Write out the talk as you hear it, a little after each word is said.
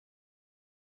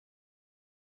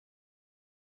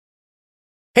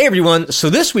Hey everyone, so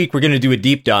this week we're going to do a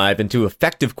deep dive into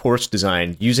effective course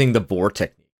design using the V.O.A.R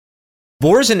technique.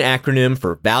 V.O.A.R is an acronym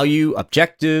for Value,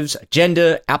 Objectives,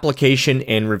 Agenda, Application,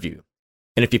 and Review.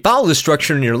 And if you follow the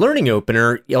structure in your learning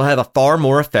opener, you'll have a far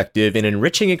more effective and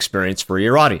enriching experience for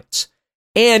your audience.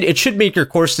 And it should make your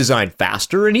course design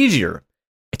faster and easier.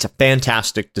 It's a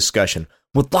fantastic discussion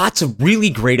with lots of really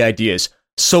great ideas.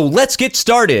 So let's get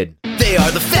started. They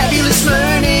are the fabulous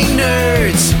learning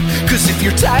nerds. Cause if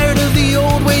you're tired of the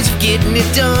old ways of getting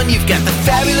it done, you've got the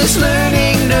fabulous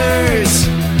learning nerds.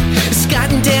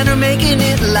 Scott and Dan are making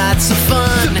it lots of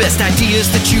fun. The best ideas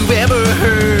that you've ever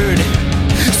heard.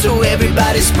 So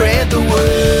everybody spread the word.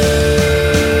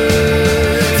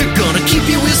 They're gonna keep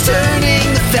your wheels turning.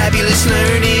 The fabulous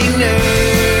learning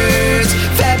nerds.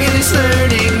 Fabulous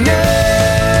learning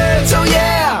nerds. Oh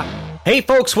yeah! Hey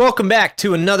folks, welcome back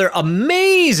to another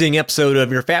amazing episode of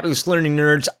your Fabulous Learning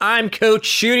Nerds. I'm Coach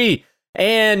Shooty,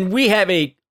 and we have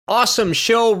a awesome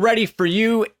show ready for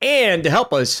you. And to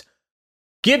help us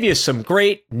give you some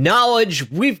great knowledge,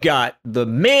 we've got the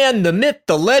man, the myth,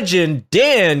 the legend,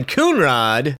 Dan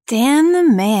Coonrod. Dan the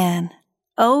man.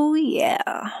 Oh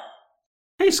yeah.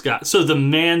 Hey Scott, so the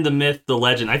man, the myth, the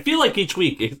legend. I feel like each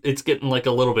week it's getting like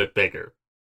a little bit bigger.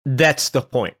 That's the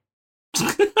point.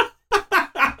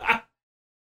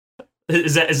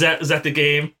 Is that the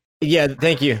game? Yeah,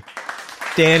 thank you.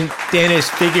 Dan has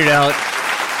figured out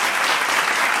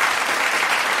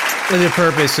the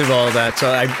purpose of all that, so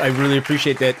I really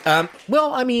appreciate that.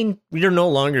 Well, I mean, you're no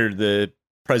longer the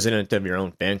president of your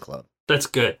own fan club. That's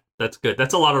good. That's good.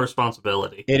 That's a lot of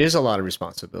responsibility. It is a lot of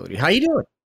responsibility. How you doing?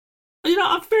 You know,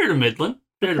 I'm fair to Midland.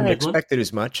 I expected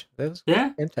as much. That was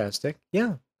fantastic.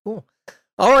 Yeah, cool.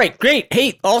 All right, great.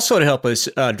 Hey, also to help us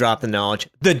drop the knowledge,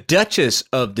 the Duchess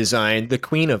of Design, the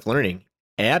Queen of Learning,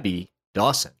 Abby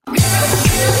Dawson.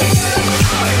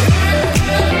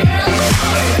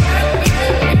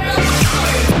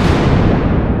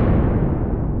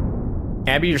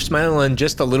 Abby, you're smiling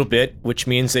just a little bit, which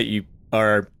means that you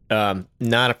are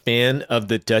not a fan of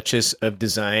the Duchess of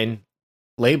Design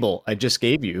label I just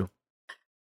gave you.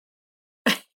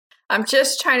 I'm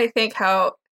just trying to think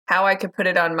how I could put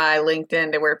it on my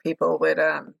LinkedIn to where people would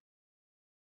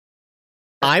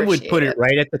I would put it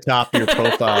right at the top of your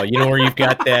profile, where you've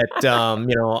got that,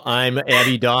 I'm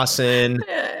Abby Dawson,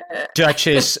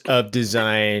 Duchess of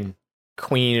Design,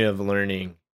 Queen of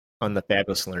Learning on the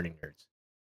Fabulous Learning Nerds.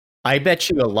 I bet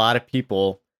you a lot of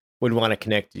people would want to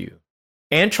connect to you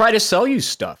and try to sell you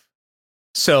stuff.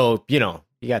 So, you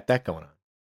got that going on.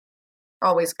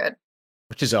 Always good.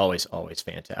 Which is always, always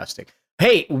fantastic.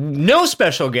 Hey, no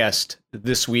special guest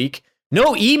this week,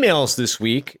 no emails this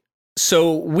week.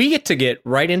 So we get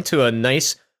right into a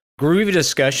nice groovy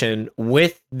discussion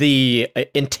with the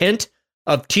intent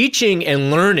of teaching and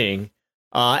learning.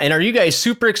 And are you guys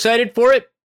super excited for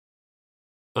it?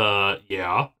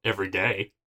 Yeah, every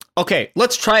day. Okay,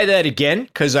 let's try that again,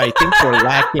 because I think we're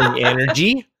lacking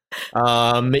energy.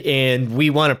 And we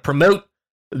want to promote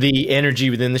the energy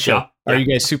within the show. Yeah. Are you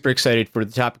guys super excited for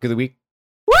the topic of the week?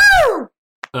 Woo!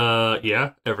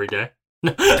 Yeah, every day.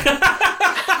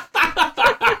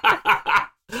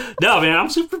 No, man, I'm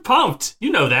super pumped.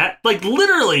 You know that. Like,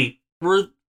 literally, we're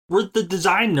the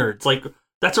design nerds. Like,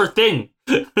 that's our thing.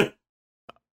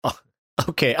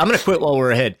 Okay, I'm going to quit while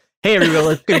we're ahead. Hey, everybody,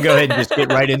 let's go ahead and just get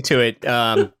right into it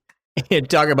and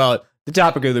talk about the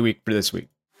topic of the week for this week.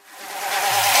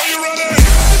 Are you ready?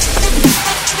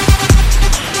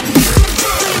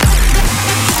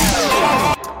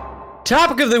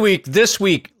 Topic of the week this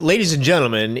week, ladies and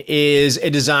gentlemen, is a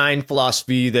design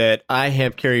philosophy that I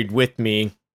have carried with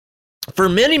me for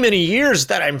many, many years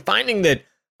that I'm finding that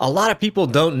a lot of people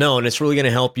don't know, and it's really going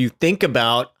to help you think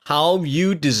about how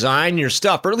you design your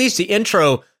stuff, or at least the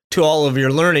intro to all of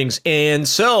your learnings. And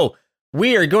so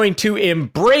we are going to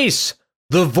embrace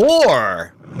the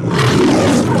V.O.A.R.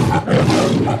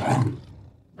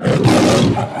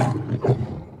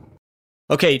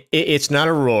 Okay, it's not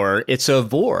a roar, it's a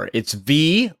V.O.A.R. It's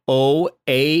V.O.A.A.R,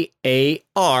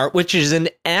 which is an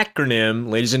acronym,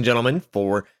 ladies and gentlemen,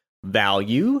 for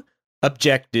Value,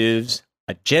 Objectives,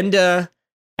 Agenda,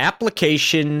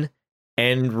 Application,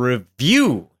 and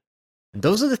Review. And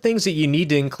those are the things that you need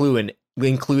to include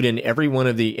in every one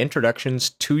of the introductions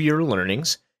to your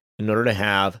learnings in order to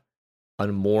have a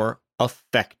more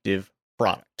effective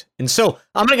product. And so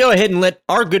I'm going to go ahead and let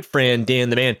our good friend,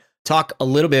 Dan the Man, talk a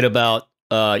little bit about,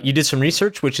 you did some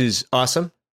research, which is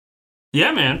awesome.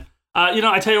 Yeah, man.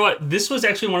 I tell you what, this was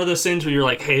actually one of those things where you're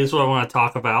like, hey, this is what I want to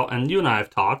talk about. And you and I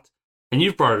have talked, and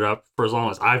you've brought it up for as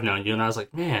long as I've known you. And I was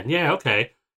like, man, yeah,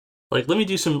 okay. Like, let me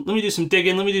do some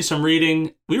digging. Let me do some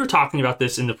reading. We were talking about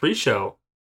this in the pre-show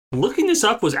looking this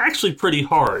up was actually pretty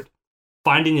hard.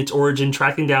 Finding its origin,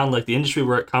 tracking down like the industry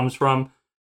where it comes from.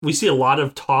 We see a lot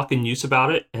of talk and use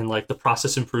about it in like the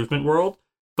process improvement world,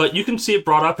 but you can see it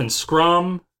brought up in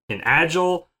Scrum, in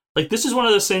Agile. Like this is one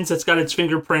of those things that's got its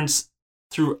fingerprints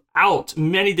throughout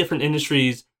many different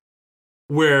industries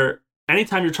where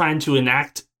anytime you're trying to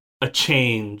enact a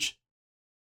change,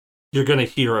 you're going to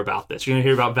hear about this. You're going to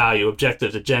hear about value,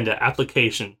 objectives, agenda,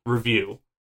 application, review.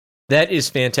 That is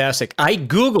fantastic. I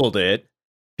Googled it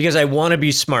because I want to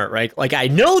be smart, right? Like I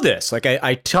know this, like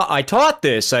I taught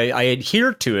this, I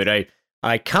adhere to it.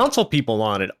 I counsel people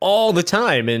on it all the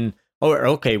time. And,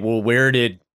 okay, well, where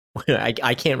did,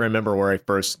 I can't remember where I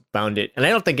first found it. And I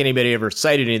don't think anybody ever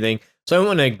cited anything. So I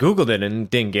went and Googled it and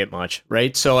didn't get much,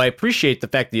 right? So I appreciate the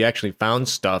fact that you actually found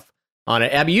stuff on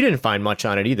it. Abby, you didn't find much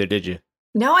on it either, did you?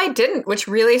 No, I didn't, which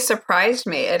really surprised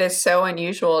me. It is so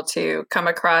unusual to come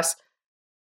across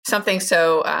something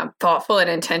so thoughtful and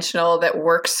intentional that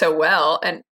works so well,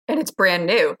 and it's brand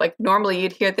new. Like normally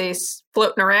you'd hear these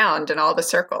floating around in all the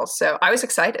circles. So I was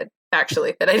excited,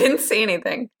 actually, that I didn't see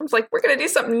anything. I was like, we're going to do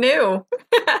something new.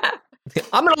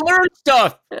 I'm going to learn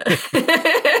stuff.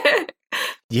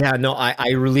 Yeah, no, I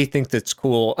really think that's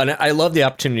cool. And I love the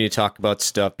opportunity to talk about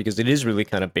stuff because it is really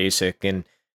kind of basic, and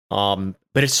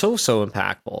but it's so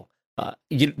impactful.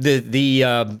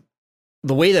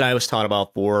 The way that I was taught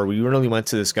about V.O.A.R, we really went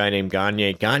to this guy named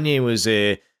Gagne. Gagne was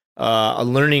a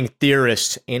learning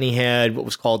theorist, and he had what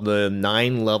was called the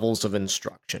 9 levels of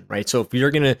instruction, right? So if you're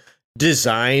going to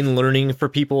design learning for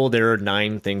people, there are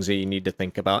 9 things that you need to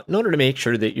think about in order to make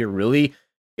sure that you're really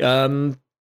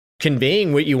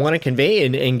conveying what you want to convey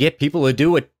and get people to do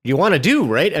what you want to do,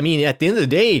 right? I mean, at the end of the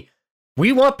day,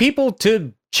 we want people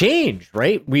to change,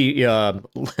 right? We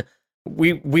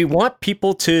want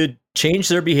people to change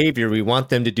their behavior. We want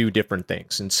them to do different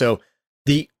things. And so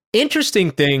the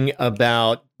interesting thing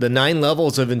about the 9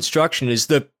 levels of instruction is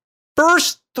the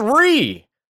first 3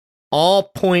 all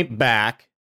point back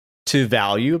to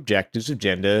value, objectives,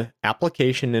 agenda,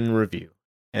 application, and review.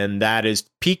 And that is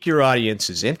pique your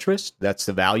audience's interest. That's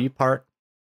the value part.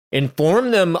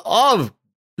 Inform them of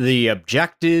the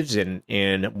objectives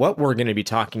and what we're going to be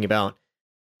talking about.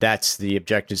 That's the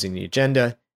objectives in the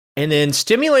agenda. And then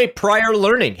stimulate prior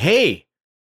learning. Hey,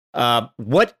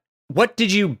 what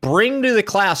did you bring to the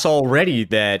class already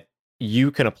that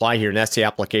you can apply here? And that's the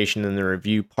application and the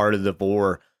review part of the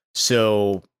V.O.A.R.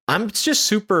 So I'm just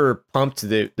super pumped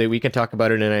that we can talk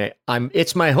about it. And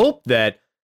it's my hope that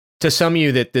to some of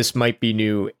you that this might be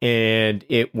new and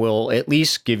it will at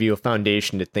least give you a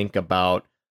foundation to think about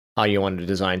how you want to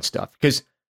design stuff. Because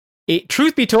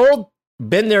truth be told,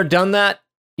 been there, done that.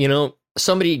 You know,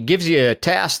 somebody gives you a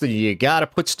task that you got to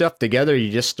put stuff together.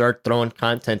 You just start throwing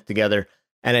content together.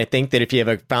 And I think that if you have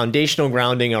a foundational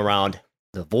grounding around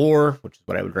the V.O.A.R, which is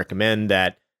what I would recommend,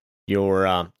 that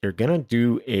you're going to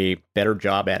do a better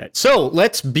job at it. So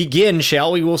let's begin,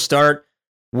 shall we? We'll start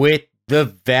with the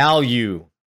value,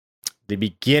 the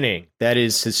beginning. That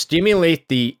is to stimulate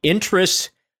the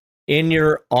interest in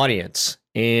your audience.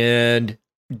 And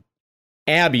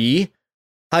Abby,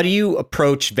 how do you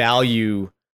approach value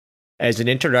as an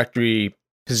introductory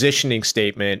positioning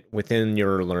statement within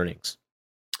your learnings?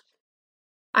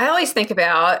 I always think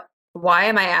about, why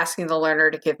am I asking the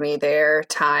learner to give me their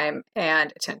time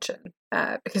and attention?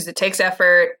 Because it takes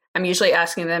effort. I'm usually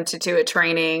asking them to do a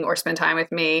training or spend time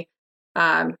with me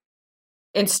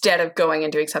instead of going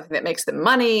and doing something that makes them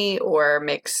money or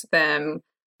makes them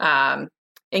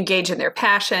engage in their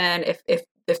passion.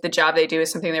 If the job they do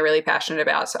is something they're really passionate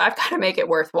about. So I've got to make it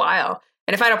worthwhile.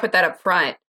 And if I don't put that up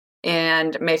front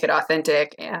and make it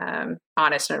authentic and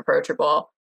honest and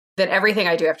approachable, then everything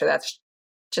I do after that's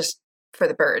just for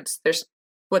the birds.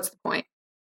 What's the point?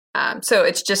 So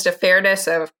it's just a fairness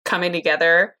of coming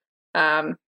together.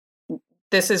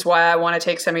 This is why I want to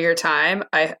take some of your time.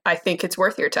 I think it's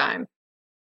worth your time.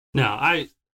 No, I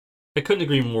couldn't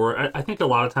agree more. I think a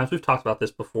lot of times, we've talked about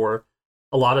this before,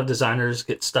 a lot of designers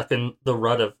get stuck in the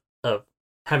rut of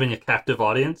having a captive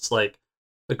audience, like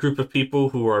a group of people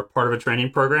who are part of a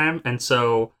training program. And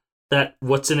so that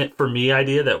what's in it for me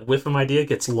idea, that with them idea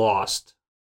gets lost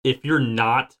if you're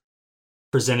not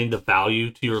presenting the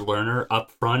value to your learner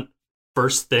up front,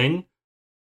 first thing.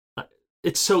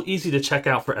 It's so easy to check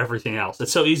out for everything else.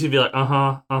 It's so easy to be like,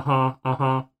 No,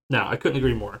 I couldn't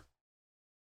agree more.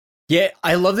 Yeah,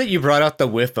 I love that you brought out the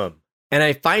with them. And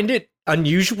I find it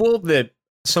unusual that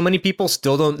so many people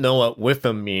still don't know what with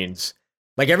them means.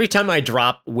 Like every time I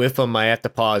drop with them, I have to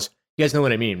pause. You guys know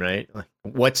what I mean, right? Like,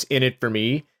 what's in it for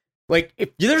me? Like if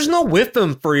there's no with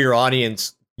them for your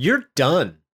audience, you're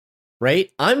done,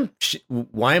 right?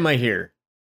 Why am I here?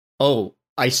 Oh,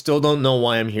 I still don't know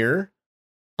why I'm here,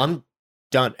 I'm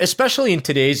done. Especially in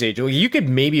today's age. Well, you could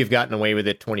maybe have gotten away with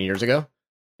it 20 years ago.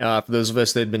 For those of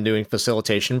us that had been doing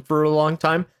facilitation for a long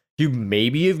time, you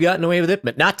maybe have gotten away with it,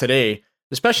 but not today.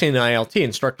 Especially in ILT,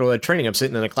 instructor-led training. I'm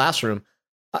sitting in a classroom.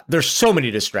 There's so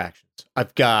many distractions.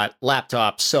 I've got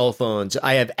laptops, cell phones.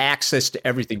 I have access to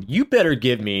everything. You better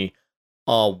give me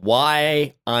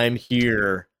why I'm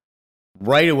here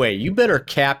right away. You better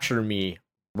capture me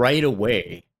right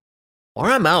away, or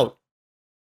I'm out.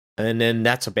 And then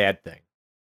that's a bad thing.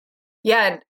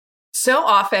 Yeah. So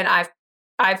often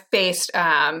I've faced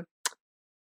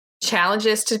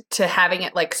challenges to having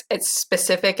it like it's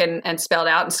specific and spelled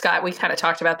out. And Scott, we kind of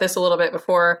talked about this a little bit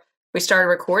before we started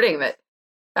recording, that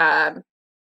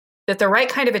that the right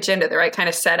kind of agenda, the right kind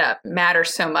of setup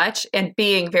matters so much, and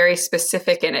being very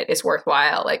specific in it is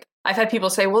worthwhile. Like I've had people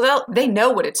say, well, they know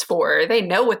what it's for. They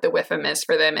know what the WIFM is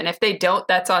for them. And if they don't,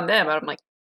 that's on them. And I'm like,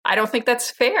 I don't think that's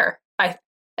fair. I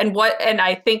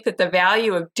think that the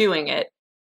value of doing it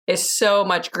is so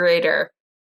much greater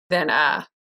than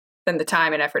the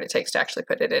time and effort it takes to actually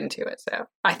put it into it. So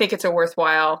I think it's a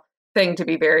worthwhile thing to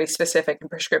be very specific and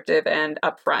prescriptive and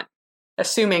upfront,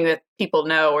 assuming that people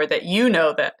know, or that you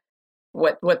know, that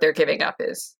what they're giving up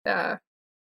is a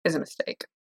mistake.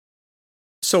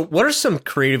 So what are some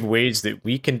creative ways that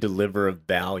we can deliver a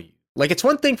value? Like, it's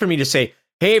one thing for me to say,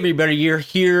 hey, everybody, you're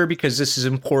here because this is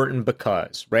important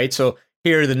because, right? So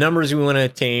here are the numbers we want to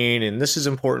attain, and this is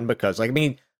important because, like, I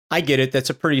mean, I get it. That's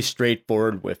a pretty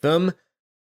straightforward with them.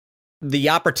 The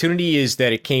opportunity is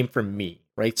that it came from me,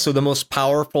 right? So the most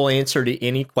powerful answer to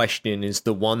any question is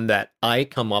the one that I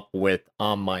come up with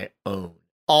on my own.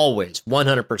 Always,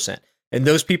 100%. And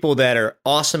those people that are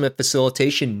awesome at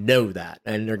facilitation know that,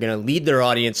 and they're going to lead their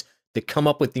audience to come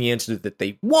up with the answer that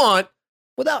they want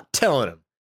without telling them.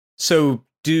 So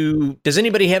does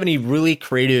anybody have any really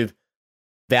creative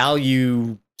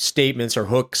value statements or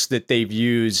hooks that they've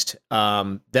used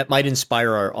that might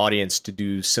inspire our audience to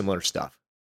do similar stuff?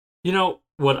 You know,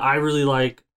 what I really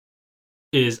like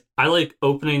is I like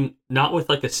opening not with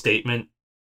like a statement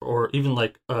or even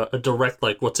like a direct,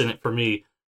 like what's in it for me,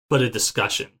 but a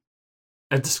discussion.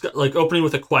 Like opening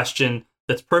with a question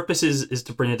that's purpose is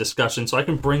to bring a discussion so I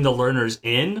can bring the learners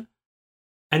in,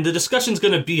 and the discussion's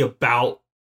going to be about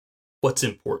what's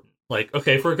important. Like,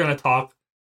 okay, if we're going to talk,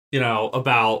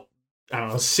 about, I don't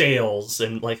know, sales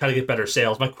and like how to get better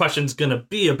sales, my question's going to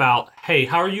be about, hey,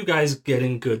 how are you guys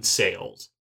getting good sales?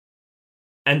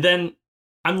 And then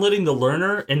I'm letting the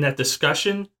learner in that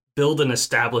discussion build and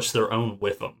establish their own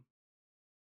WIFM.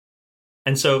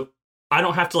 And so I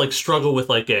don't have to like struggle with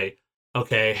like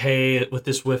okay, hey, with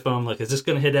this WIFM, like, is this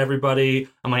going to hit everybody?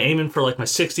 Am I aiming for like my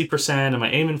 60%? Am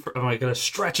I going to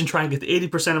stretch and try and get the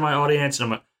 80% of my audience?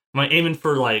 And am I aiming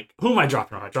for like, who am I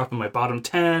dropping on? Am I dropping my bottom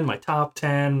 10, my top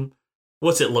 10?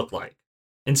 What's it look like?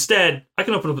 Instead, I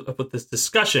can open up with this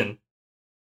discussion.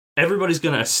 Everybody's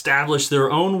going to establish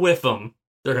their own WIFM.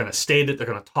 They're going to state it. They're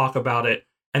going to talk about it.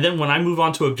 And then when I move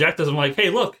on to objectives, I'm like, hey,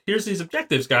 look, here's these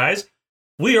objectives, guys.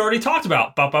 We already talked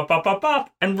about bop, bop, bop, bop,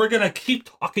 bop, and we're going to keep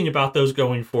talking about those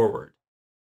going forward.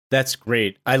 That's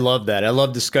great. I love that. I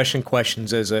love discussion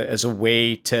questions as a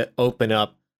way to open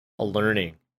up a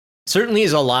learning. Certainly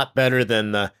is a lot better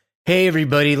than the, hey,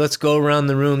 everybody, let's go around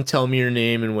the room, tell me your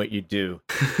name and what you do.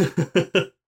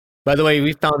 By the way,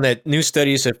 we found that new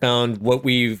studies have found what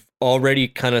we've already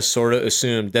kind of sort of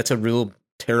assumed. That's a real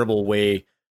terrible way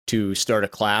to start a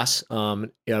class. A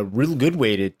real good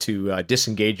way to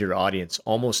disengage your audience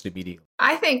almost immediately.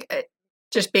 I think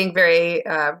just being very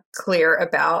clear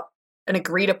about an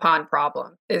agreed upon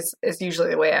problem is usually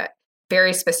the way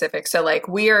very specific. So like,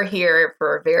 we are here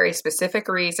for a very specific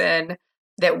reason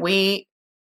that we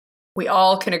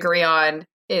all can agree on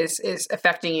is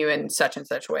affecting you in such and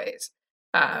such ways.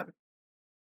 I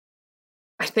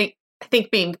think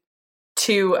being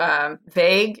too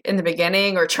vague in the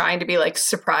beginning or trying to be like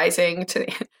surprising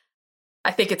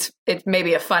I think it's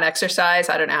maybe a fun exercise.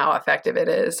 I don't know how effective it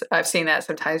is. I've seen that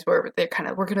sometimes where they're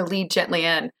we're going to lead gently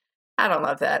in. I don't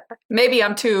love that. Maybe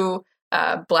I'm too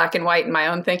black and white in my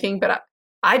own thinking, but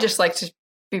I just like to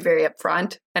be very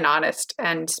upfront and honest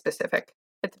and specific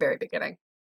at the very beginning.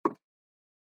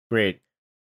 Great.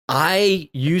 I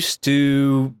used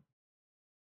to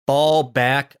fall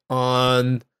back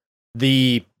on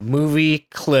the movie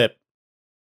clip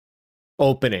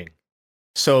opening.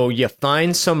 So you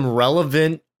find some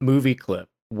relevant movie clip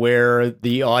where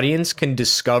the audience can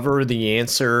discover the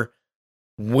answer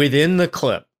within the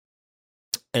clip,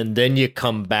 and then you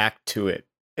come back to it.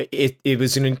 It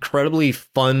was an incredibly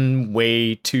fun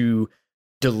way to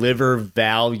deliver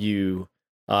value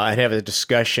and have a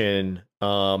discussion.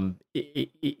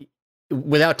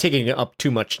 without taking up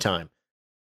too much time.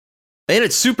 And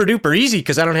it's super duper easy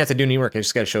because I don't have to do any work. I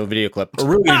just got to show a video clip. A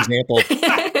really good example.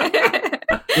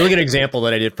 Really good example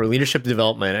that I did for leadership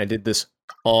development. I did this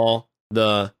all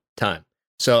the time.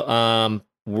 So,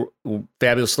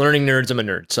 fabulous learning nerds. I'm a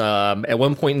nerd. So, at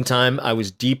one point in time, I was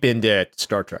deep into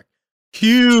Star Trek.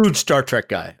 Huge Star Trek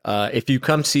guy. If you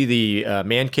come see the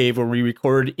man cave where we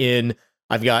record in,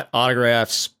 I've got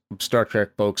autographs of Star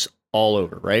Trek folks all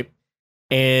over, right?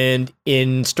 And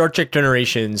in Star Trek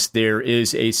Generations, there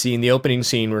is a scene, the opening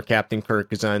scene, where Captain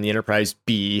Kirk is on the Enterprise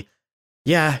B.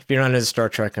 Yeah, if you're not into Star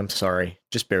Trek, I'm sorry.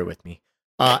 Just bear with me.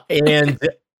 And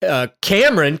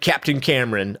Cameron, Captain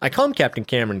Cameron, I call him Captain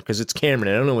Cameron because it's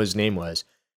Cameron. I don't know what his name was.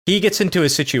 He gets into a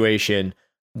situation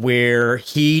where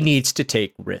he needs to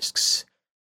take risks.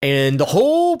 And the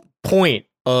whole point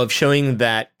of showing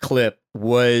that clip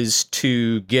was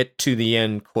to get to the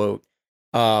end quote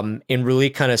and really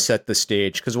kind of set the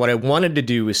stage. Because what I wanted to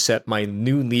do was set my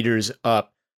new leaders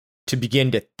up to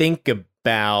begin to think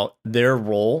about their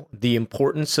role, the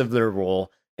importance of their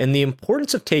role, and the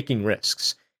importance of taking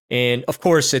risks. And of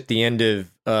course, at the end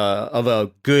of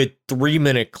a good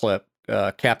 3-minute clip,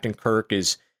 Captain Kirk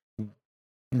is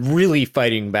really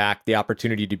fighting back the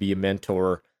opportunity to be a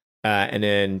mentor. And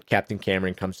then Captain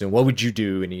Cameron comes in, what would you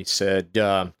do? And he said,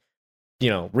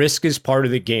 risk is part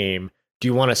of the game. Do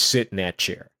you want to sit in that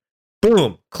chair?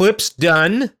 Boom, clip's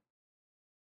done.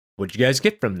 What'd you guys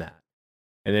get from that?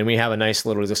 And then we have a nice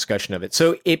little discussion of it.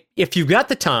 So if you've got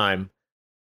the time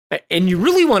and you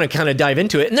really want to kind of dive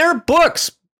into it, and there are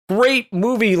books, great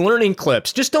movie learning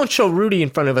clips, just don't show Rudy in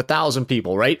front of 1,000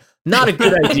 people, right? Not a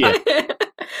good idea.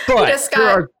 But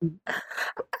Scott,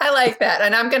 I like that.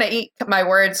 And I'm going to eat my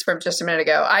words from just a minute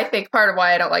ago. I think part of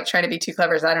why I don't like trying to be too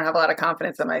clever is I don't have a lot of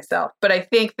confidence in myself. But I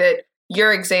think that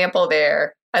your example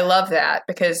there, I love that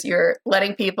because you're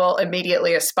letting people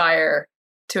immediately aspire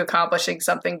to accomplishing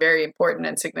something very important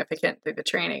and significant through the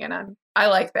training. And I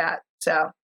like that.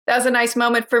 So that was a nice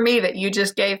moment for me that you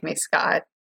just gave me, Scott.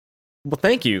 Well,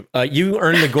 thank you. You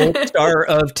earned the gold star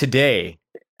of today.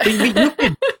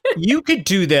 You could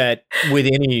do that with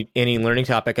any learning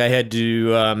topic. I had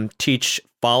to teach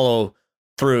follow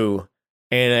through,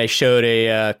 and I showed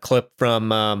a clip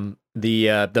from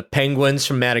the penguins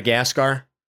from Madagascar.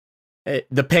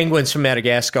 The penguins from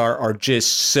Madagascar are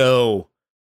just so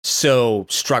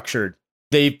structured.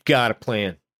 They've got a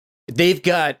plan. They've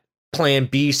got plan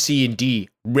B, C, and D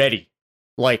ready.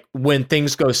 Like when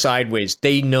things go sideways,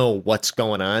 they know what's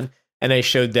going on. And I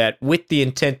showed that with the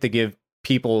intent to give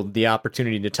people the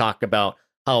opportunity to talk about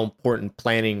how important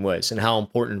planning was and how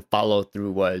important follow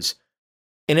through was.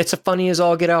 And it's a funny as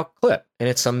all get out clip, and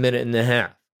it's a minute and a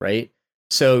half, right?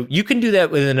 So you can do that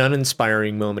with an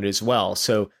uninspiring moment as well.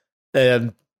 So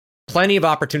plenty of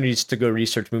opportunities to go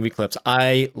research movie clips.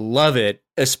 I love it,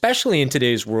 especially in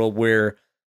today's world where,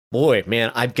 boy,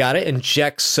 man, I've got to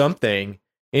inject something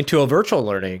into a virtual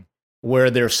learning where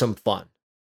there's some fun.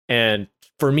 And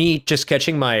for me, just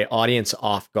catching my audience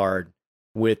off guard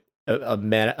with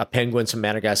a Penguins from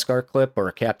Madagascar clip or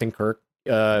a Captain Kirk,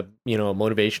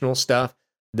 motivational stuff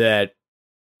that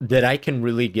I can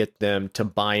really get them to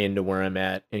buy into where I'm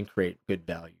at and create good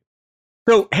value.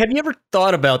 So have you ever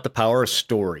thought about the power of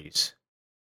stories?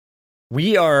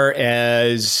 We are,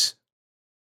 as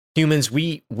humans,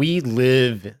 we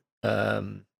live,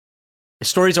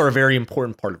 stories are a very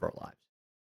important part of our lives.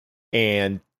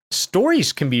 And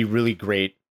stories can be really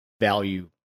great value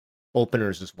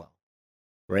openers as well,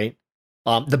 right?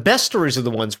 The best stories are the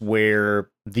ones where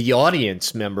the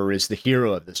audience member is the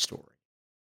hero of the story.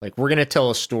 Like, we're going to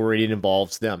tell a story that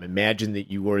involves them. Imagine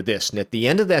that you were this. And at the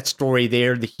end of that story, they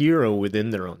are the hero within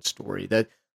their own story.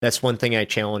 That's one thing I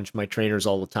challenge my trainers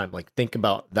all the time. Like, think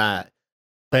about that.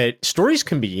 But stories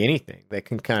can be anything that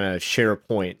can kind of share a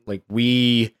point. Like,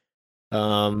 we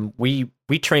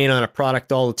train on a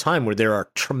product all the time where there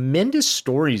are tremendous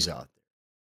stories out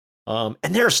there.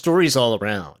 And there are stories all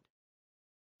around.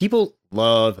 People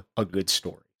love a good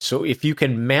story. So if you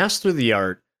can master the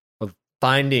art of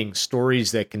finding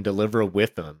stories that can deliver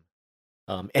with them,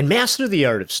 and master the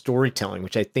art of storytelling,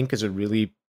 which I think is a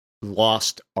really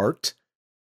lost art,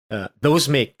 those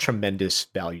make tremendous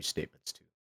value statements too.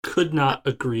 Could not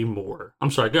agree more. I'm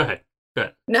sorry, go ahead.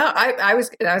 No, I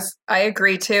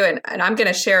agree too. And I'm going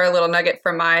to share a little nugget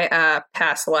from my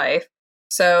past life.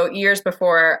 So years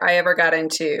before I ever got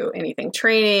into anything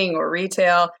training or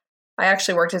retail, I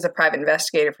actually worked as a private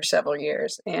investigator for several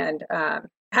years and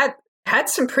had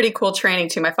some pretty cool training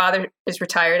too. My father is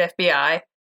retired FBI.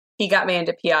 He got me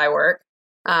into PI work.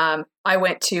 I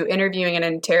went to interviewing and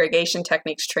interrogation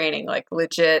techniques training, like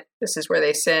legit. This is where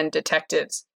they send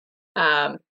detectives.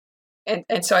 And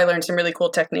and so I learned some really cool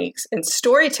techniques. And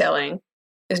storytelling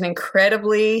is an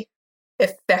incredibly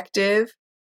effective,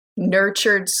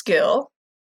 nurtured skill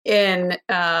in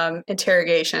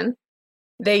interrogation.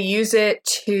 They use it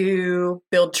to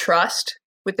build trust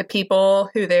with the people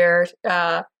who they're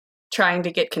trying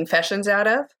to get confessions out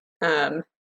of,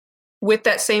 with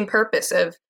that same purpose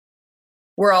of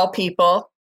we're all people.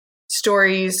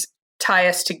 Stories tie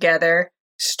us together.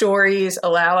 Stories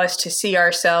allow us to see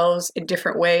ourselves in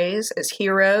different ways as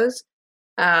heroes.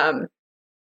 But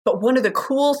one of the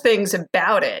cool things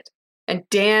about it, and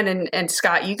Dan and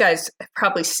Scott, you guys have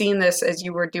probably seen this as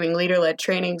you were doing leader-led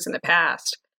trainings in the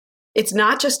past, it's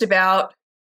not just about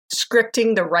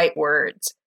scripting the right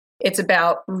words. It's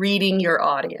about reading your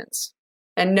audience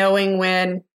and knowing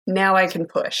when, now I can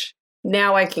push,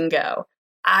 now I can go.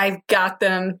 I've got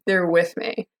them, they're with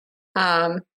me.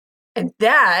 And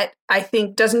that, I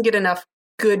think, doesn't get enough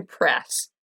good press.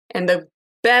 And the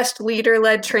best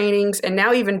leader-led trainings, and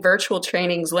now even virtual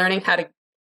trainings, learning how to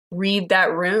read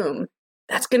that room,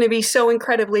 that's going to be so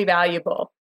incredibly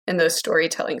valuable in those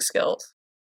storytelling skills.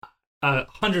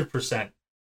 100%.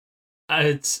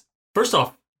 It's first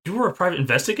off, you were a private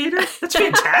investigator? That's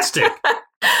fantastic.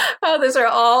 Oh, those are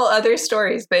all other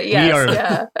stories, but yes, We are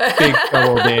yeah. big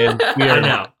trouble, Dan. We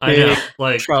are I know.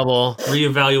 big trouble.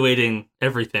 Reevaluating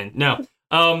everything. No.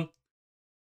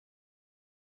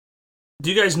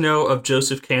 Do you guys know of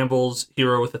Joseph Campbell's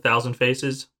Hero with 1,000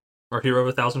 Faces? Or Hero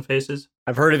with 1,000 Faces?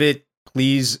 I've heard of it.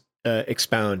 Please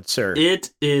expound, sir.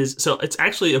 It is, so it's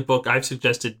actually a book I've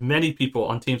suggested many people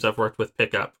on teams I've worked with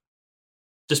pick up.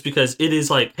 Just because it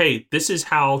is like, hey, this is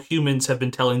how humans have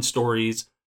been telling stories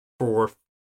for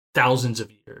thousands of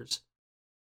years.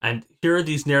 And here are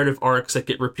these narrative arcs that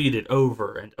get repeated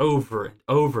over and over and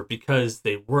over because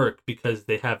they work, because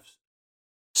they have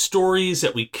stories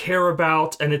that we care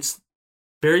about, and it's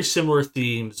very similar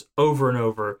themes over and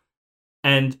over.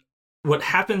 And what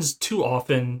happens too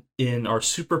often in our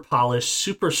super polished,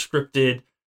 super scripted,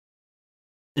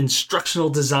 instructional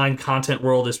design content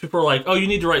world is people are like, oh, you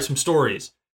need to write some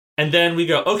stories. And then we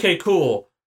go, okay, cool.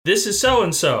 This is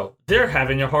so-and-so. They're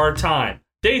having a hard time.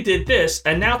 They did this,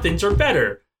 and now things are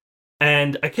better.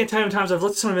 And I can't tell you how many times I've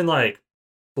looked at someone and been like,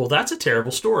 well, that's a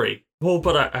terrible story. Well,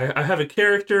 but I have a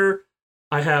character.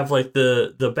 I have like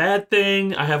the bad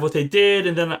thing. I have what they did,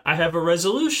 and then I have a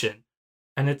resolution.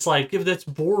 And it's like, yeah, that's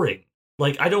boring.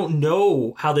 Like, I don't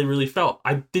know how they really felt.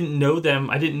 I didn't know them.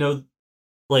 I didn't know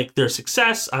like their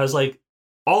success. I was like,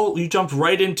 you jumped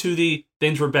right into the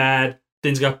things were bad,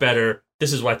 things got better.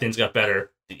 This is why things got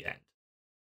better. The end.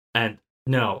 And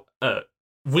no,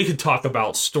 we could talk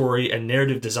about story and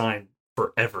narrative design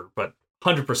forever, but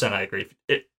 100% I agree.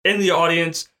 In the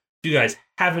audience, if you guys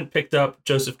haven't picked up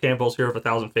Joseph Campbell's Hero of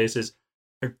 1,000 Faces,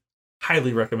 I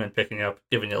highly recommend picking up,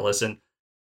 giving it a listen.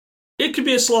 It could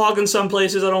be a slog in some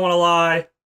places, I don't want to lie,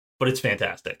 but it's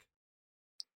fantastic.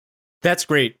 That's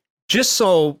great. Just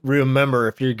so remember,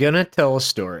 if you're going to tell a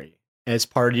story as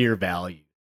part of your value,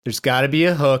 there's got to be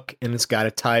a hook, and it's got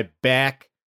to tie back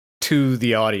to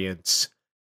the audience,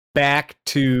 back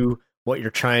to what you're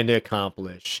trying to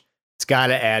accomplish. It's got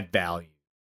to add value.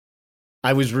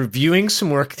 I was reviewing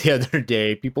some work the other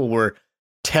day. People were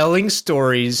telling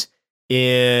stories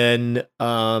in,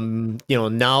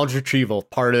 knowledge retrieval,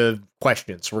 part of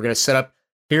questions. We're going to set up,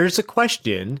 here's a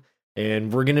question,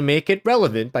 and we're going to make it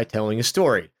relevant by telling a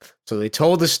story. So they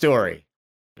told the story.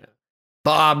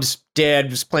 Bob's dad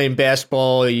was playing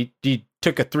basketball. He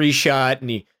took a 3-shot,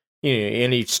 and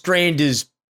he strained his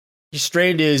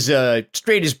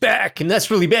back, and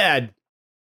that's really bad.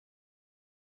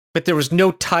 But there was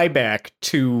no tie back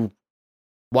to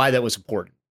why that was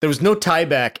important. There was no tie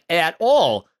back at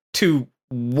all to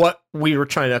what we were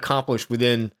trying to accomplish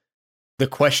within the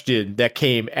question that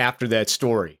came after that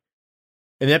story.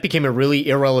 And that became a really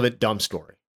irrelevant, dumb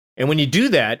story. And when you do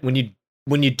that, when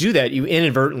you do that, you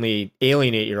inadvertently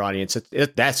alienate your audience.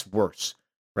 That's worse,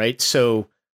 right? So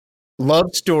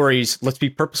love stories. Let's be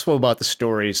purposeful about the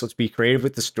stories. Let's be creative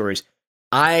with the stories.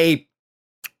 When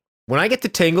I get the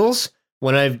tingles,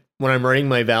 when I'm writing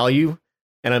my value,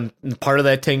 and part of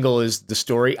that tingle is the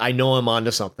story, I know I'm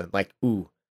onto something. Like, ooh,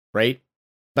 right?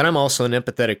 But I'm also an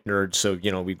empathetic nerd, so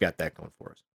we've got that going for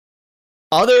us.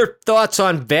 Other thoughts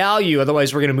on value?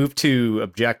 Otherwise, we're going to move to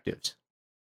objectives.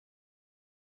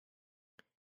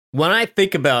 When I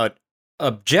think about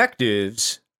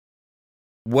objectives,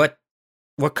 what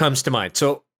comes to mind?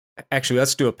 So, actually,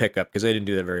 let's do a pickup because I didn't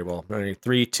do that very well.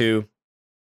 3, 2.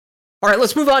 All right,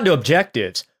 let's move on to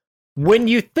objectives. When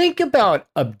you think about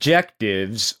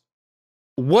objectives,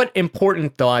 what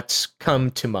important thoughts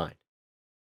come to mind?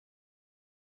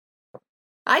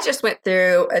 I just went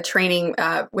through a training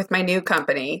with my new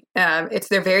company. It's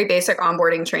their very basic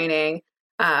onboarding training.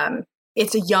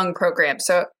 It's a young program,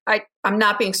 so I'm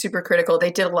not being super critical. They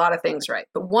did a lot of things right,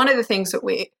 but one of the things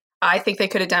that I think they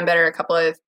could have done better, a couple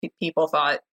of people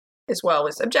thought as well,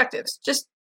 was objectives. Just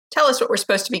tell us what we're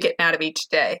supposed to be getting out of each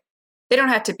day. They don't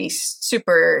have to be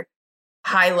super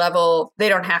high level. They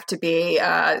don't have to be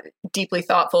deeply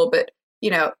thoughtful, but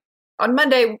on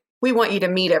Monday, we want you to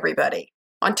meet everybody.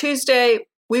 On Tuesday,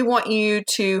 we want you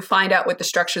to find out what the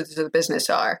structures of the business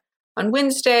are. On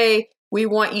Wednesday, we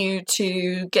want you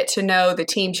to get to know the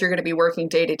teams you're going to be working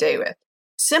day to day with.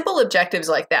 Simple objectives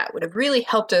like that would have really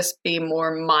helped us be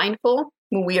more mindful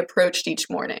when we approached each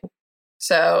morning.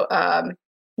 So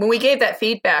when we gave that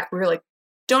feedback, we were like,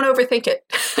 don't overthink it.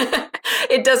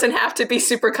 It doesn't have to be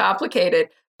super complicated,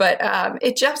 but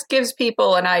it just gives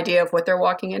people an idea of what they're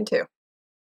walking into.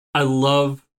 I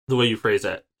love the way you phrase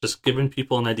that. Just giving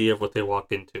people an idea of what they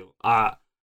walk into.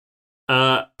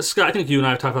 Scott, I think you and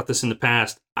I have talked about this in the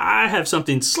past. I have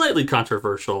something slightly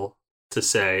controversial to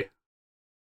say.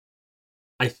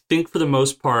 I think for the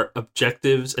most part,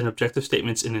 objectives and objective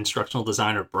statements in instructional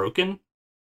design are broken.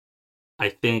 I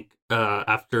think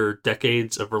after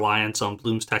decades of reliance on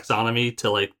Bloom's taxonomy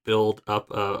to build up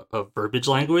a verbiage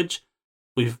language,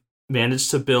 we've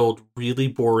managed to build really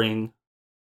boring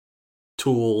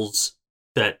tools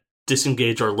that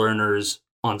disengage our learners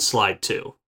on slide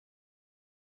 2.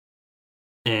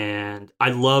 And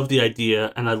I love the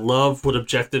idea, and I love what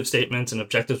objective statements and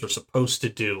objectives are supposed to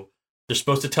do. They're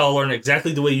supposed to tell a learner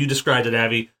exactly the way you described it,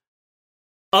 Abby.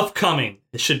 Upcoming.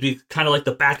 It should be kind of like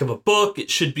the back of a book. It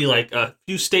should be like a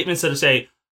few statements that say,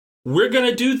 we're going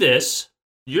to do this,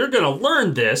 you're going to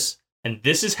learn this, and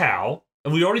this is how.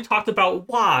 And we already talked about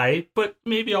why, but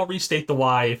maybe I'll restate the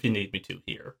why if you need me to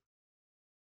here.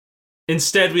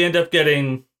 Instead, we end up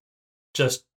getting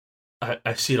just,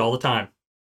 I see it all the time.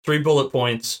 3 bullet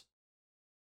points.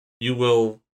 You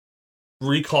will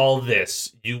recall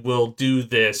this. You will do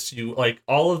this. You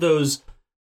all of those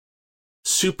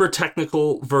super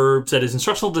technical verbs that as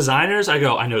instructional designers, I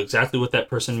know exactly what that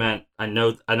person meant. I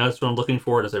know that's what I'm looking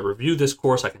for. As I review this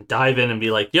course, I can dive in and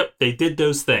be like, yep, they did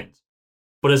those things.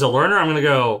 But as a learner, I'm going to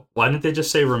go, why didn't they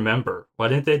just say remember? Why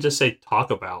didn't they just say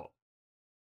talk about?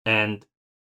 And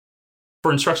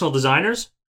for instructional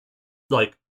designers,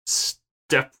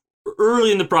 step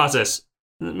early in the process,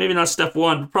 maybe not step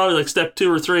 1, but probably step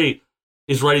 2 or 3,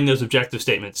 is writing those objective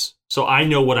statements. So I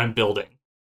know what I'm building.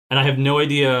 And I have no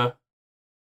idea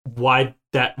why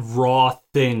that raw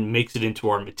thing makes it into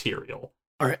our material.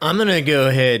 All right, I'm going to go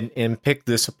ahead and pick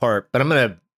this apart, but I'm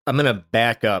going to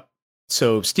back up.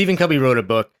 So Stephen Covey wrote a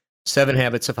book, 7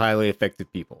 Habits of Highly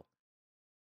Effective People.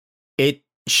 It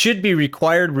should be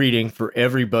required reading for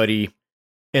everybody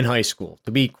in high school,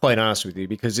 to be quite honest with you,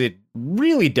 because it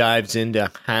really dives into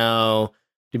how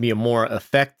to be a more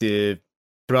effective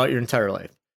throughout your entire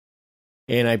life.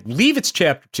 And I believe it's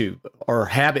chapter 2, or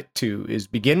habit 2, is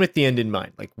begin with the end in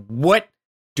mind. What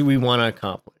do we want to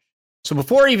accomplish? So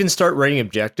before I even start writing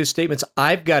objective statements,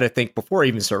 I've got to think, before I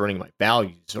even start writing my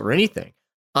values or anything,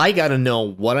 I got to know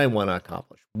what I want to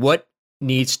accomplish. What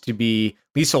needs to be,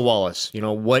 Lisa Wallace,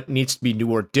 what needs to be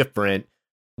new or different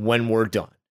when we're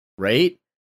done, right?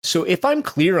 So if I'm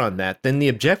clear on that, then the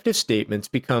objective statements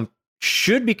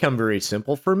should become very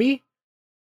simple for me.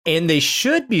 And they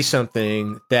should be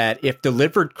something that, if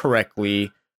delivered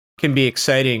correctly, can be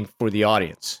exciting for the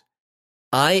audience.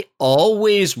 I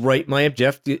always write my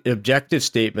objective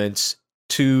statements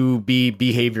to be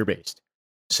behavior-based.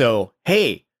 So,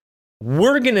 hey,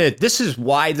 this is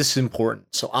why this is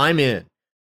important. So I'm in.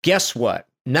 Guess what?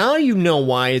 Now you know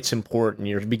why it's important.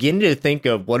 You're beginning to think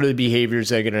of what are the behaviors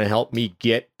that are going to help me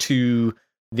get to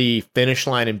the finish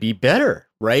line and be better,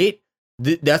 right?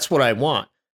 That's what I want.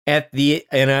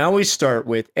 And I always start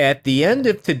with, at the end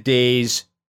of today's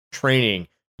training,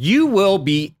 you will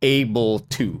be able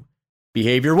to,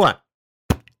 behavior 1,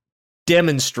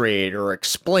 demonstrate or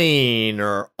explain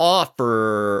or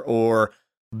offer or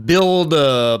build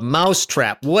a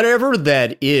mousetrap, whatever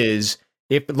that is.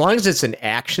 As long as it's an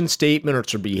action statement or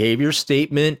it's a behavior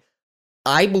statement,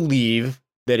 I believe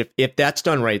that if that's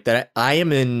done right, that I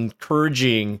am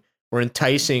encouraging or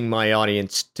enticing my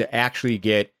audience to actually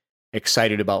get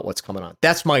excited about what's coming on.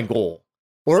 That's my goal.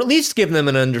 Or at least give them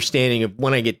an understanding of,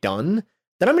 when I get done,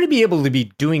 that I'm going to be able to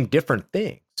be doing different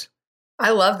things. I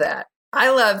love that.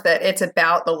 I love that it's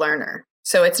about the learner.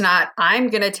 So it's not, I'm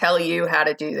going to tell you how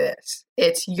to do this.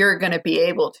 It's, you're going to be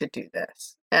able to do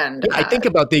this. And I think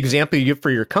about the example you give for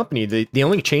your company. The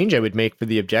only change I would make for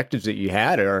the objectives that you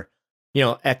had are,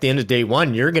 at the end of day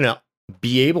 1, you're going to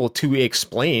be able to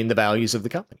explain the values of the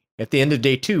company. At the end of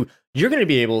day 2, you're going to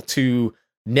be able to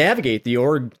navigate the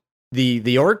org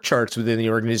charts within the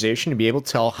organization to be able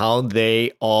to tell how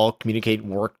they all communicate and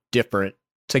work different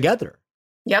together.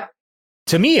 Yep.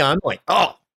 To me, I'm like,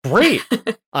 oh, great.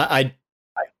 I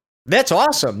that's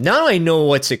awesome. Now I know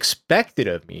what's expected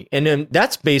of me. And then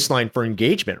that's baseline for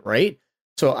engagement, right?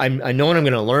 So I know what I'm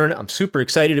going to learn. I'm super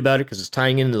excited about it because it's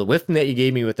tying into the whiffing that you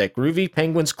gave me with that groovy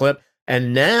Penguins clip.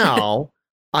 And now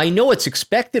I know what's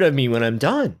expected of me when I'm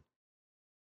done.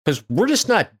 Because we're just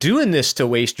not doing this to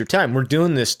waste your time. We're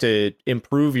doing this to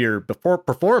improve your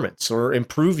performance or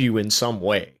improve you in some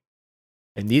way.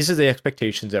 And these are the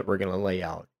expectations that we're going to lay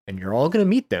out. And you're all going to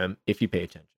meet them if you pay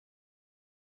attention.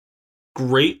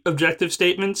 Great objective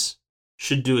statements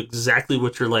should do exactly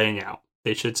what you're laying out.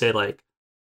 They should say, like,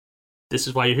 this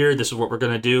is why you're here. This is what we're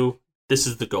going to do. This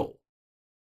is the goal.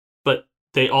 But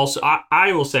they also,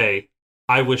 I will say,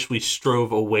 I wish we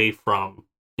strove away from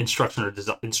instructional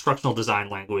design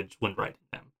language when writing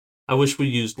them. I wish we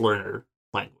used learner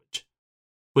language,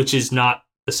 which is not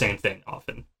the same thing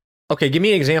often. Okay, give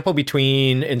me an example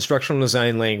between instructional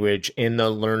design language and the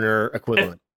learner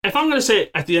equivalent. If I'm going to say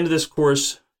at the end of this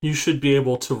course, you should be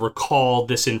able to recall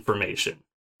this information,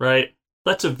 right?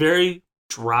 That's a very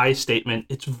dry statement.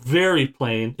 It's very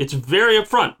plain. It's very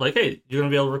upfront. Like, hey, you're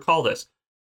going to be able to recall this.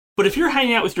 But if you're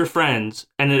hanging out with your friends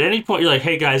and at any point you're like,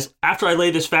 hey guys, after I lay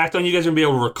this fact on, you guys are going to be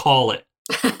able to recall it.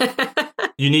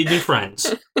 You need new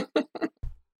friends.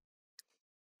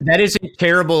 That is a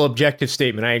terrible objective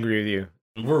statement. I agree with you.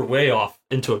 We're way off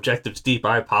into objectives deep.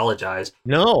 I apologize.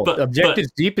 No,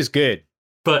 objectives deep is good.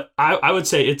 But I would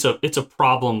say it's a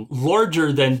problem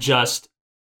larger than just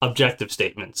objective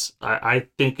statements. I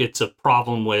think it's a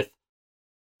problem with,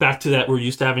 back to that, we're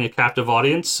used to having a captive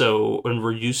audience, and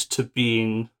we're used to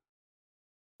being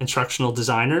instructional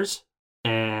designers,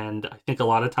 and I think a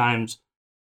lot of times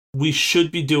we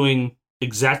should be doing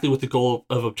exactly what the goal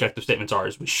of objective statements are,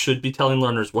 is we should be telling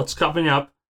learners what's coming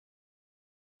up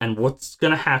and what's going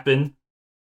to happen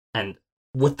and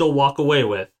what they'll walk away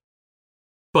with.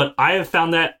 But I have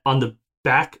found that on the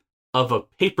back of a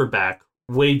paperback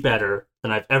way better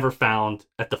than I've ever found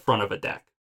at the front of a deck.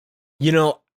 You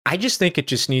know, I just think it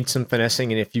just needs some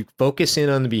finessing. And if you focus in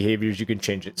on the behaviors, you can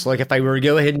change it. So like if I were to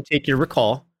go ahead and take your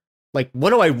recall, like what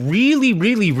do I really,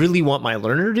 really, really want my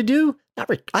learner to do?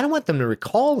 I don't want them to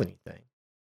recall anything.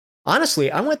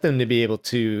 Honestly, I want them to be able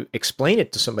to explain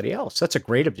it to somebody else. That's a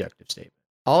great objective statement.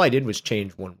 All I did was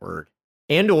change one word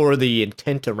and or the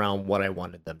intent around what I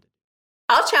wanted them to do.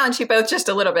 I'll challenge you both just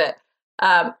a little bit.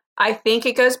 I think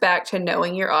it goes back to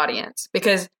knowing your audience,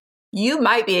 because you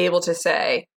might be able to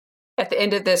say at the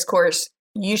end of this course,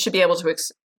 you should be able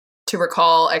to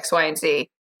recall X, Y, and Z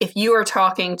if you are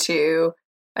talking to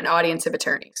an audience of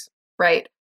attorneys, right?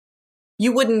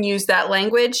 You wouldn't use that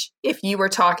language if you were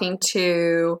talking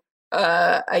to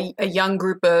a young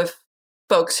group of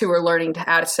folks who are learning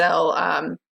how to sell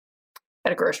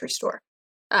at a grocery store,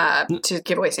 to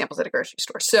give away samples at a grocery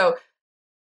store. So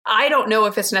I don't know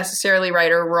if it's necessarily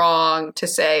right or wrong to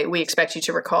say we expect you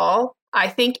to recall. I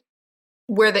think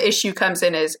where the issue comes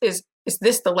in is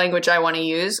this the language I want to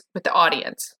use with the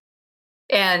audience?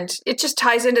 And it just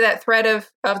ties into that thread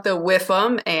of the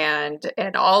WIFM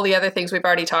and all the other things we've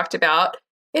already talked about.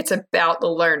 It's about the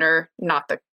learner, not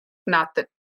the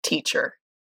teacher.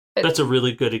 That's a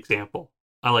really good example.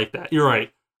 I like that. You're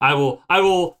right. I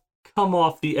will come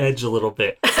off the edge a little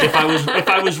bit. If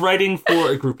I was writing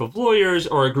for a group of lawyers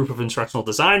or a group of instructional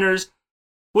designers,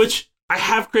 which I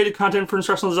have created content for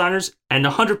instructional designers, and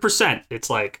 100%, it's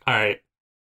like, all right,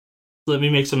 let me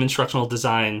make some instructional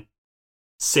design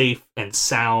safe and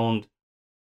sound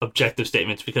objective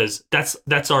statements, because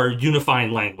that's our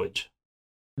unifying language.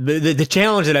 The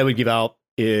challenge that I would give out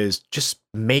is just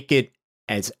make it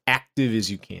as active as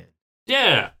you can.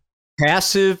 Yeah.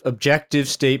 Passive objective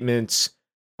statements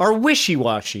are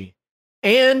wishy-washy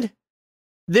and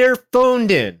they're phoned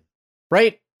in,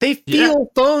 right? They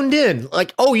feel phoned in.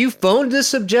 Like, oh, you phoned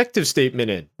this objective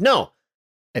statement in. No.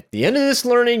 At the end of this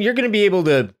learning, you're going to be able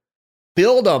to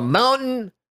build a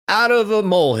mountain out of a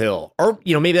molehill. Or,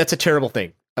 maybe that's a terrible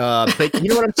thing. But you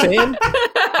know what I'm saying?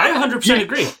 I 100%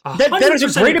 agree. That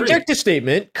is a great objective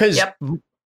statement because,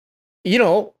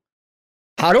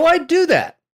 how do I do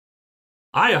that?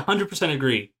 I 100%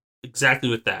 agree exactly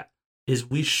with that. Is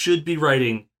we should be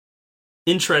writing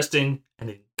interesting and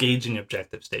engaging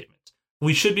objective statements.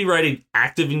 We should be writing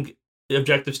active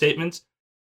objective statements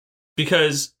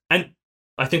because, and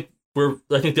I think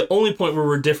the only point where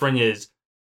we're differing is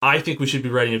I think we should be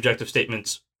writing objective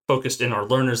statements focused in our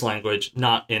learner's language,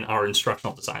 not in our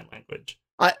instructional design language.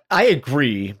 I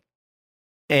agree.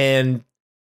 And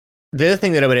the other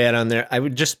thing that I would add on there, I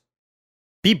would just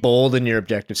be bold in your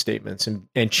objective statements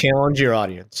and challenge your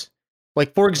audience.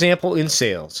 Like, for example, in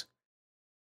sales,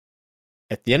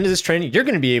 at the end of this training, you're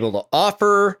going to be able to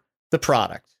offer the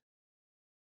product.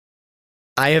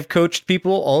 I have coached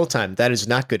people all the time. That is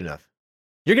not good enough.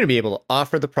 You're going to be able to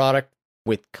offer the product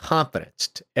with confidence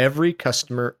to every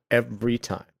customer every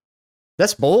time.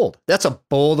 That's bold. That's a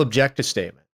bold objective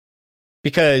statement,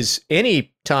 because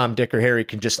any Tom, Dick, or Harry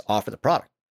can just offer the product.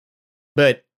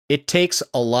 But it takes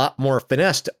a lot more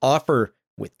finesse to offer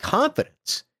with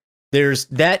confidence.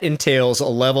 That entails a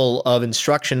level of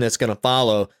instruction that's going to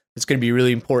follow. It's going to be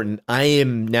really important. I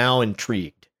am now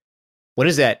intrigued. What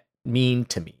does that mean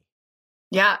to me?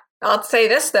 Yeah, I'll say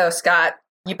this though, Scott,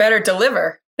 you better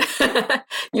deliver.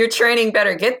 Your training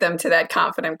better get them to that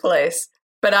confident place.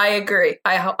 But I agree.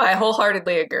 I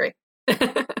wholeheartedly agree.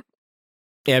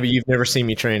 Abby, you've never seen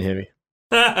me train heavy.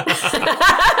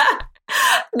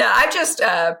 No, I just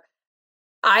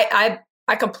I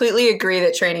completely agree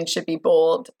that training should be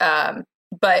bold.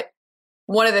 But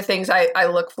one of the things I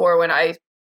look for when I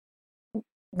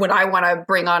want to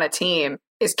bring on a team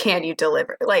is, can you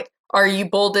deliver? Like, are you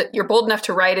bold? You're bold enough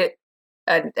to write it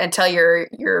and tell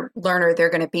your learner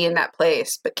they're going to be in that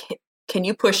place, but can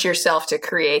you push yourself to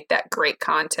create that great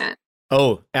content?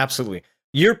 Oh, absolutely.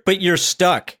 You're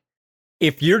stuck.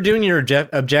 If you're doing your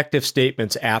objective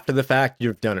statements after the fact,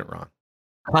 you've done it wrong.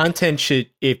 Content should,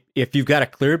 if you've got a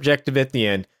clear objective at the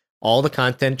end, all the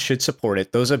content should support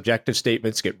it. Those objective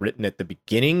statements get written at the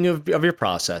beginning of your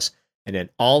process, and then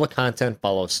all the content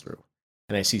follows through.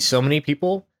 And I see so many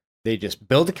people, they just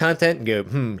build the content and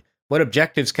go, what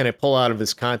objectives can I pull out of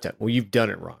this content? Well, you've done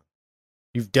it wrong.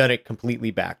 You've done it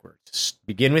completely backwards. Just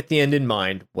begin with the end in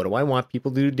mind. What do I want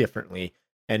people to do differently?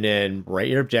 And then write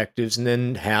your objectives and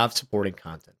then have supporting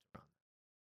content.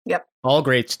 Yep. All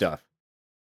great stuff.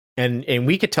 And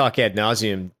we could talk ad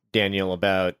nauseum, Daniel,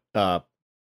 about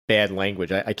bad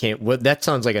language. I can't, that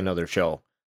sounds like another show.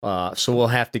 So we'll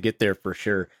have to get there for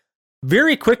sure.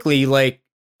 Very quickly, like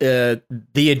the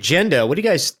agenda, what do you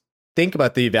guys think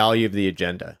about the value of the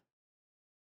agenda?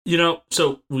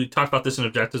 So we talked about this in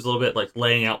objectives a little bit, like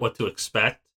laying out what to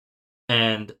expect.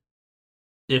 And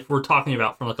if we're talking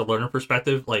about from like a learner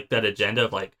perspective, like that agenda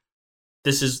of like,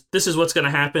 this is what's going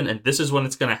to happen and this is when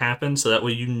it's going to happen. So that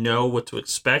way, you know what to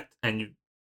expect. And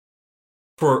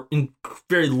in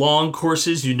very long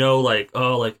courses,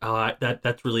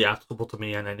 that's really applicable to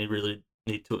me. And I really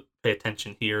need to pay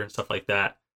attention here and stuff like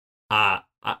that. I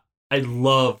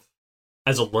love,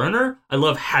 as a learner, I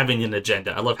love having an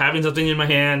agenda. I love having something in my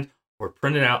hand or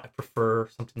print it out. I prefer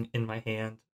something in my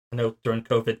hand. I know during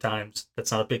COVID times,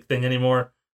 that's not a big thing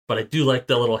anymore, but I do like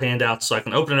the little handouts so I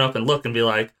can open it up and look and be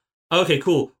like, okay,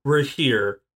 cool, we're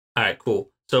here. All right,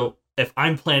 cool. So if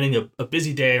I'm planning a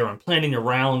busy day or I'm planning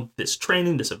around this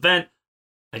training, this event,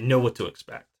 I know what to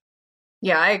expect.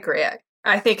 Yeah, I agree.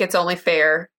 I think it's only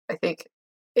fair. I think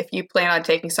if you plan on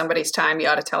taking somebody's time, you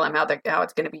ought to tell them how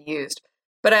it's going to be used.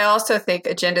 But I also think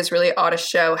agendas really ought to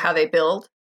show how they build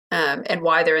and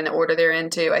why they're in the order they're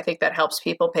into. I think that helps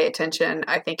people pay attention.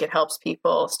 I think it helps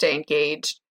people stay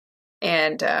engaged.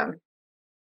 And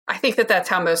I think that that's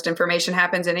how most information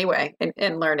happens anyway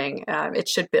in learning. It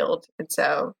should build. And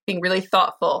so being really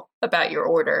thoughtful about your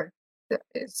order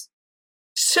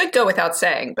should go without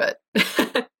saying, but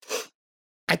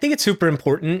I think it's super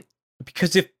important,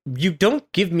 because if you don't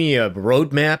give me a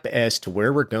roadmap as to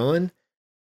where we're going,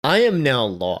 I am now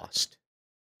lost.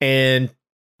 And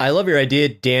I love your idea,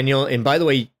 Daniel. And by the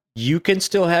way, you can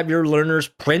still have your learners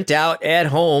print out at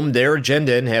home their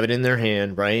agenda and have it in their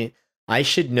hand, right? I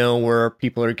should know where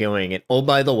people are going. And oh,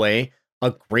 by the way,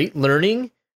 a great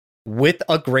learning with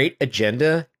a great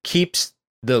agenda keeps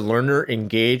the learner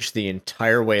engaged the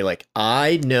entire way. Like,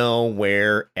 I know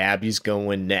where Abby's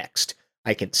going next.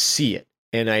 I can see it,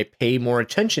 and I pay more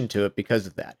attention to it because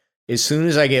of that. As soon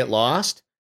as I get lost,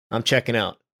 I'm checking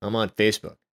out. I'm on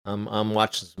Facebook. I'm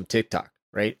watching some TikTok,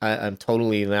 right? I'm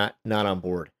totally not on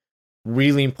board.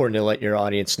 Really important to let your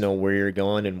audience know where you're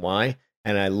going and why.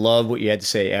 And I love what you had to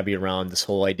say, Abby, around this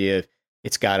whole idea of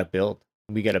it's got to build.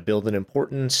 We got to build an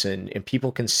importance, and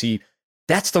people can see.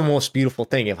 That's the most beautiful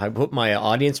thing. If I put my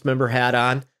audience member hat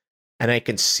on and I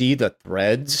can see the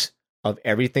threads of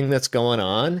everything that's going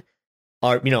on,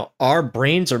 our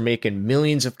brains are making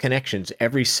millions of connections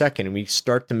every second, and we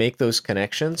start to make those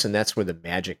connections, and that's where the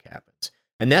magic happens.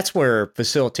 And that's where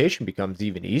facilitation becomes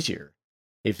even easier.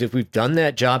 If we've done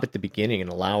that job at the beginning and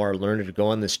allow our learner to go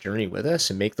on this journey with us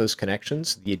and make those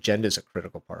connections, the agenda is a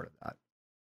critical part of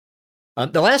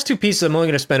that. The last two pieces I'm only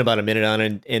going to spend about a minute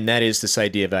on, and that is this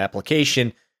idea of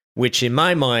application, which in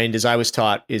my mind, as I was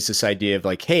taught, is this idea of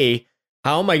like, hey,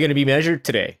 how am I going to be measured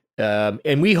today?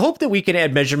 And we hope that we can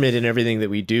add measurement in everything that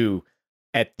we do.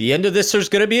 At the end of this, there's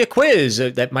going to be a quiz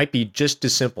that might be just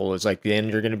as simple as like the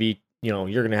end. You're going to be, you're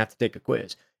going to have to take a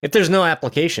quiz. If there's no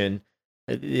application,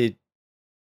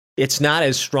 it's not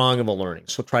as strong of a learning.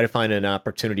 So try to find an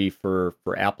opportunity for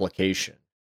application.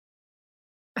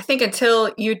 I think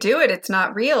until you do it, it's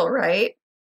not real, right?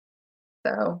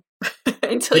 So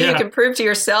until you can prove to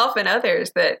yourself and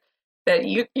others that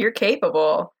you're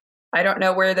capable, I don't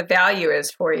know where the value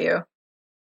is for you.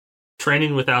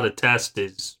 Training without a test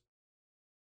is,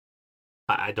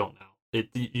 I don't know.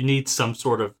 You need some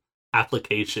sort of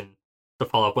application to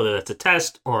follow up, whether that's a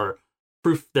test or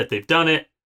proof that they've done it.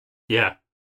 Yeah.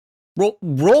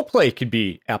 Role play could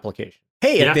be application.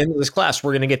 Hey, at the end of this class,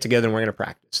 we're going to get together and we're going to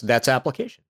practice. That's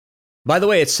application. By the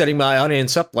way, it's setting my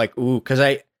audience up like, ooh, because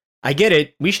I get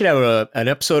it. We should have an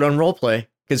episode on role play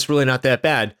because it's really not that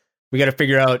bad. We got to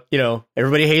figure out,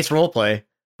 everybody hates role play.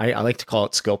 I like to call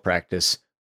it skill practice,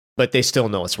 but they still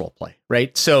know it's role play,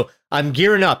 right? So I'm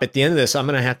gearing up. At the end of this, I'm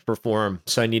going to have to perform,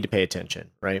 so I need to pay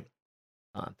attention, right?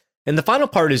 And the final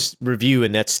part is review,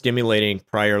 and that's stimulating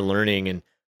prior learning. And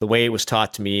the way it was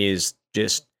taught to me is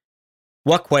just,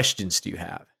 what questions do you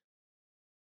have?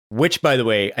 Which, by the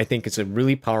way, I think is a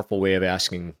really powerful way of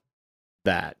asking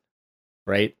that,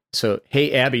 right? So,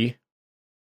 hey, Abby,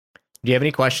 do you have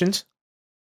any questions?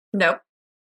 No. How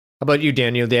about you,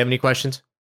 Daniel? Do you have any questions?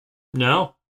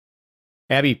 No.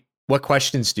 Abby, what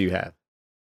questions do you have?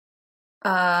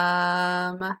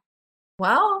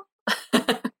 Well.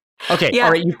 Okay,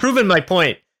 all right, you've proven my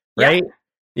point, right?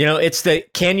 Yeah. It's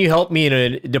can you help me in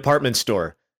a department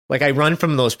store? Like, I run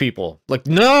from those people. Like,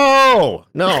 no,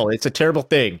 it's a terrible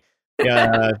thing.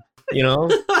 Does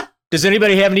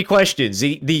anybody have any questions?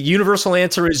 The universal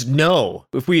answer is no.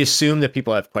 If we assume that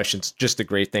people have questions, just a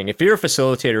great thing. If you're a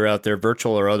facilitator out there,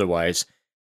 virtual or otherwise,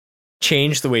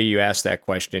 change the way you ask that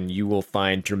question. You will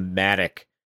find dramatic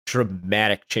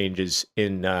changes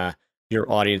in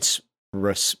your audience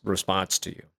response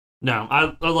to you. No,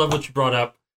 I love what you brought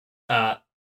up.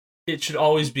 It should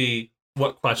always be,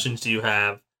 what questions do you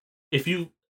have? If you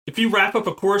wrap up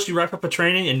a course, you wrap up a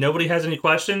training, and nobody has any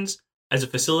questions, as a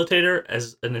facilitator,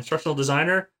 as an instructional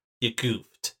designer, you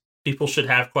goofed. People should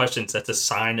have questions. That's a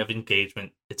sign of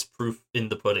engagement. It's proof in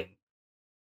the pudding.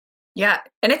 Yeah,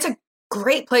 and it's a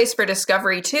great place for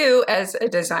discovery too, as a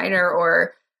designer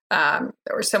or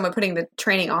someone putting the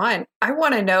training on. I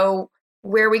want to know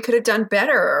where we could have done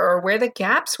better, or where the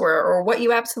gaps were, or what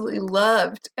you absolutely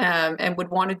loved and would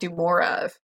want to do more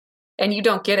of. And you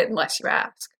don't get it unless you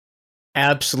ask.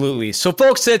 Absolutely. So,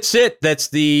 folks, that's it. That's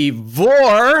the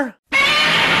V.O.A.R.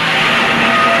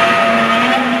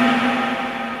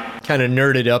 Kind of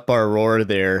nerded up our roar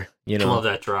there. I love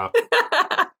that drop.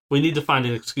 We need to find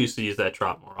an excuse to use that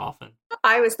drop more often.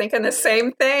 I was thinking the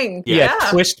same thing. Yeah,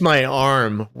 twist my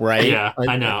arm, right? Yeah,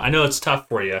 I know. I know it's tough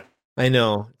for you. I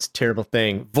know. It's a terrible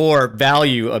thing. V.O.A.R,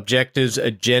 value, objectives,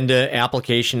 agenda,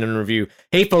 application, and review.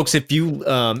 Hey, folks, if you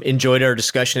enjoyed our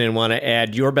discussion and want to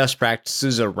add your best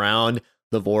practices around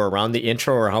the V.O.A.R, around the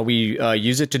intro, or how we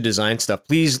use it to design stuff,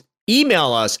 please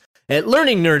email us at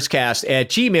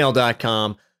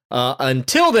learningnerdscast@gmail.com.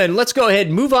 Until then, let's go ahead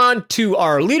and move on to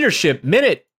our Leadership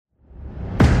Minute.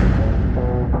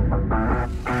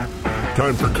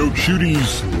 Time for Coach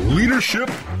Schudy's Leadership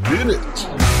Minute.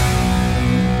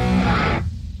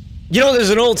 There's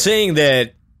an old saying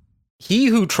that he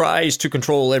who tries to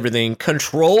control everything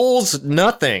controls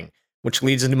nothing, which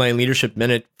leads into my Leadership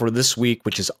Minute for this week,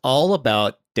 which is all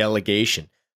about delegation.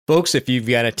 Folks, if you've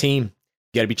got a team,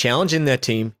 you got to be challenging that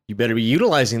team. You better be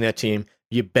utilizing that team.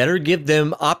 You better give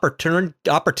them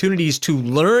opportunities to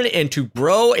learn and to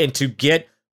grow and to get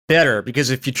better.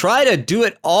 Because if you try to do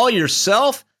it all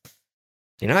yourself,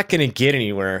 you're not going to get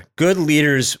anywhere. Good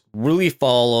leaders really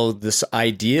follow this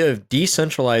idea of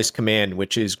decentralized command,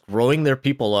 which is growing their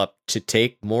people up to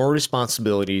take more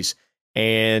responsibilities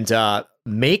and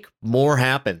make more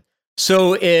happen.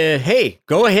 So, hey,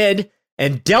 go ahead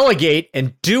and delegate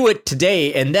and do it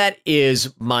today. And that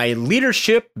is my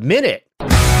Leadership Minute.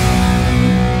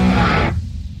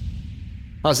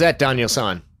 How's that,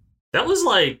 Daniel-san? That was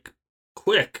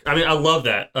quick. I mean, I love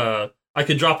that. I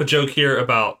could drop a joke here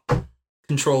about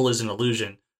control is an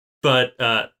illusion, but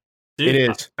dude, it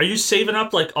is. Are you saving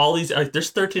up all these? There's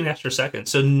 13 extra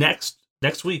seconds. So next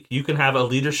week you can have a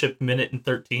Leadership Minute in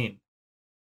 13.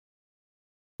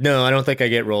 No, I don't think I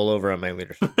get rollover on my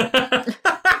leadership.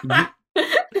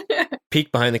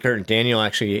 Peek behind the curtain. Daniel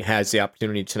actually has the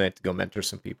opportunity tonight to go mentor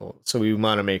some people, so we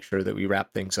want to make sure that we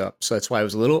wrap things up. So that's why I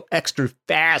was a little extra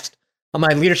fast on my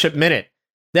Leadership Minute.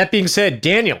 That being said,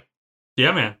 Daniel.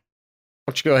 Yeah, man.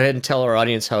 Why don't you go ahead and tell our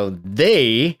audience how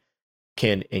they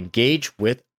can engage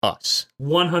with us.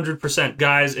 100%.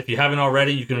 Guys, if you haven't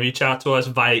already, you can reach out to us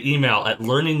via email at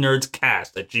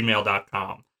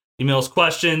learningnerdscast@gmail.com. Email us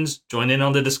questions, join in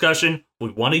on the discussion. We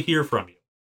want to hear from you.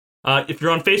 If you're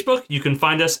on Facebook, you can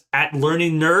find us at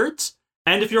Learning Nerds.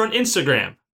 And if you're on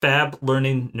Instagram, Fab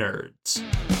Learning Nerds.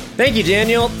 Thank you,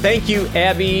 Daniel. Thank you,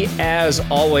 Abby. As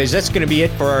always, that's going to be it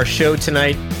for our show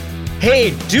tonight.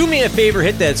 Hey, do me a favor,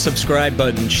 hit that subscribe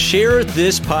button. Share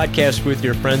this podcast with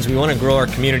your friends. We want to grow our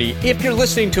community. If you're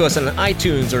listening to us on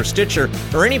iTunes or Stitcher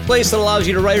or any place that allows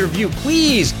you to write a review,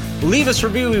 please leave us a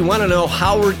review. We want to know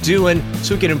how we're doing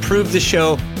so we can improve the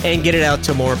show and get it out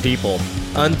to more people.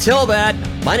 Until that,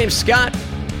 my name's Scott.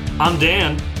 I'm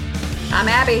Dan. I'm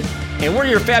Abby. And we're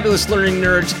your fabulous learning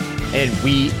nerds, and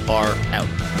we are out.